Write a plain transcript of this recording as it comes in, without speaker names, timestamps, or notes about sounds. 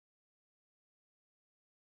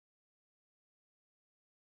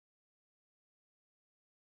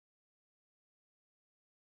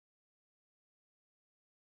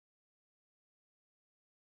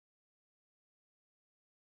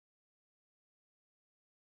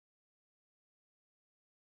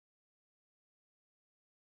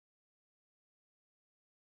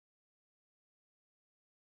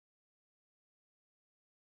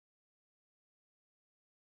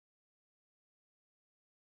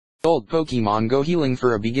Pokemon Go Healing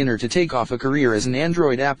for a beginner to take off a career as an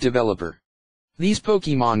Android app developer. These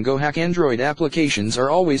Pokemon Go Hack Android applications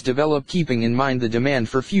are always developed keeping in mind the demand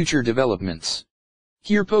for future developments.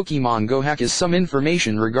 Here Pokemon Go Hack is some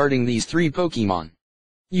information regarding these three Pokemon.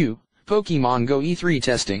 Pokemon Go E3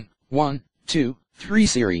 testing, 1, 2, 3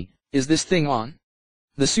 series, is this thing on?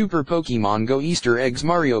 The Super Pokemon Go Easter eggs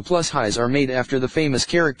Mario Plus highs are made after the famous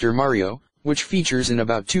character Mario, which features in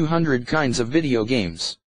about 200 kinds of video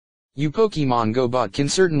games. Pokemon Go bot can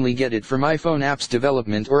certainly get it from iPhone apps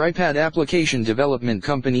development or iPad application development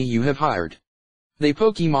company you have hired. They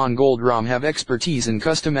Pokemon Gold ROM have expertise in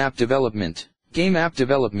custom app development, game app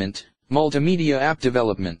development, multimedia app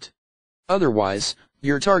development. Otherwise,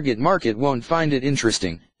 your target market won't find it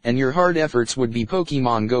interesting, and your hard efforts would be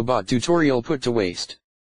Pokemon Go bot tutorial put to waste.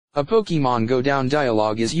 A Pokemon Go down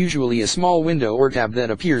dialog is usually a small window or tab that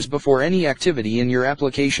appears before any activity in your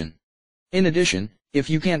application. In addition, if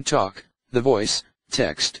you can't talk, the voice,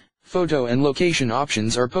 text, photo and location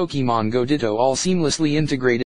options are Pokemon Go Ditto all seamlessly integrated.